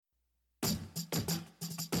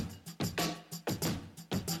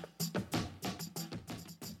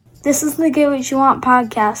This is the Get What You Want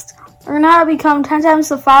podcast. Learn how to become 10 times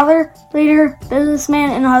the father, leader,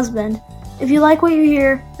 businessman, and husband. If you like what you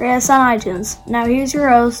hear, rate us on iTunes. Now here's your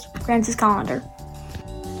host, Francis Collender.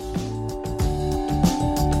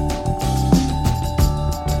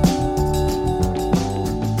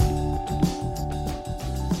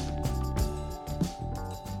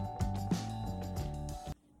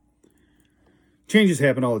 Changes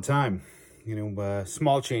happen all the time.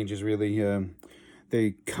 Small changes really.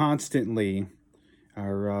 They constantly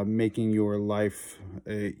are making your life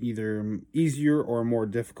either easier or more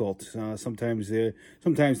difficult. Sometimes they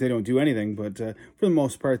don't do anything, but for the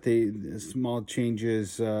most part, small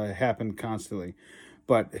changes happen constantly.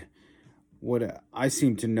 But what I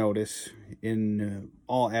seem to notice in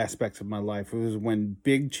all aspects of my life is when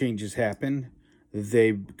big changes happen,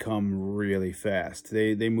 they come really fast.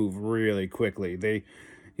 They move really quickly.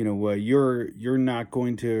 You're not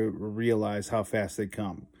going to realize how fast they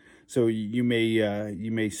come. So you may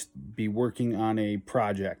be working on a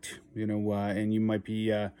project, and you might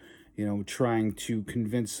be trying to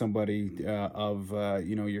convince somebody of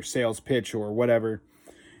your sales pitch or whatever,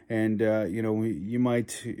 and you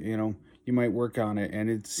might work on it, and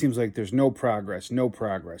it seems like there's no progress, and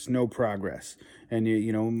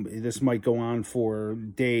this might go on for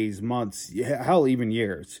days, months, hell, even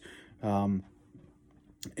years.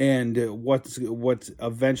 And what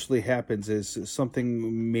eventually happens is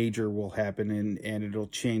something major will happen, and it'll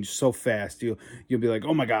change so fast. You'll be like,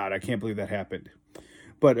 oh my God, I can't believe that happened.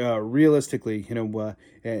 But realistically,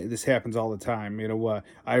 this happens all the time.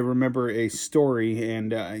 I remember a story,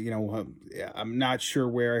 and I'm not sure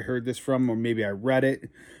where I heard this from, or maybe I read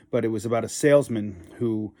it, but it was about a salesman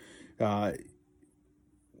who,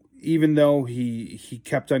 even though he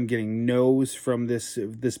kept on getting no's from this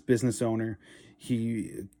business owner,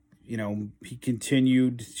 he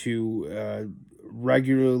continued to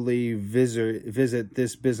regularly visit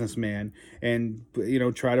this businessman and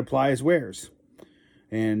try to ply his wares.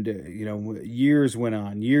 And years went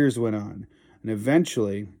on, and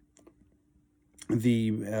eventually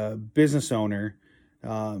the business owner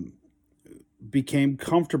became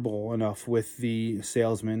comfortable enough with the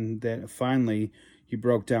salesman that finally he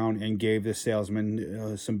broke down and gave the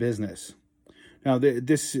salesman some business. Now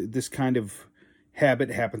this kind of habit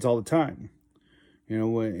happens all the time,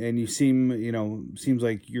 and you seems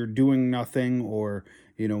like you're doing nothing, or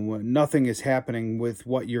nothing is happening with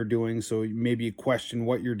what you're doing. So maybe you question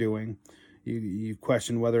what you're doing, you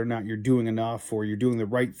question whether or not you're doing enough or you're doing the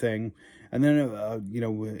right thing. And then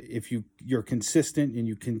if you're consistent and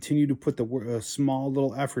you continue to put the small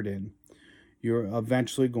little effort in, you're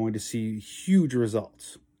eventually going to see huge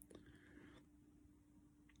results.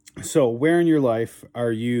 So where in your life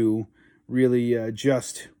are you really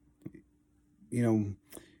just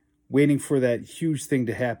waiting for that huge thing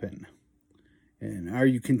to happen? And are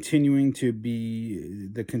you continuing to be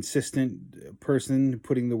the consistent person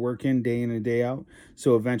putting the work in day and day out?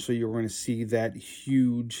 So eventually you're going to see that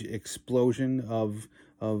huge explosion of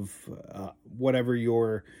whatever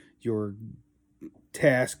your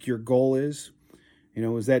task, your goal is.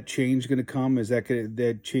 Is that change going to come? Is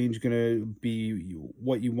that change going to be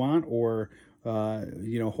what you want? Or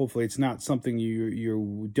hopefully it's not something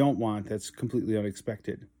you don't want, that's completely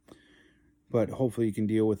unexpected. But hopefully you can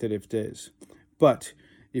deal with it if it is. But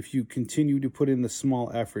if you continue to put in the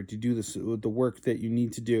small effort to do the work that you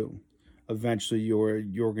need to do, eventually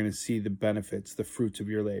you're going to see the benefits, the fruits of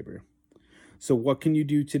your labor. So what can you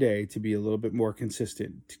do today to be a little bit more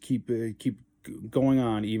consistent, to keep going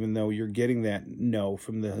on, even though you're getting that no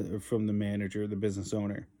from the manager, the business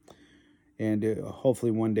owner? And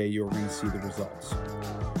hopefully one day you're going to see the results.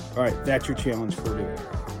 All right, that's your challenge for today.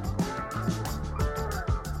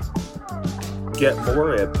 Get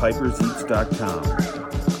more at piperseats.com.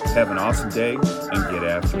 Have an awesome day and get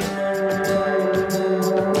after it.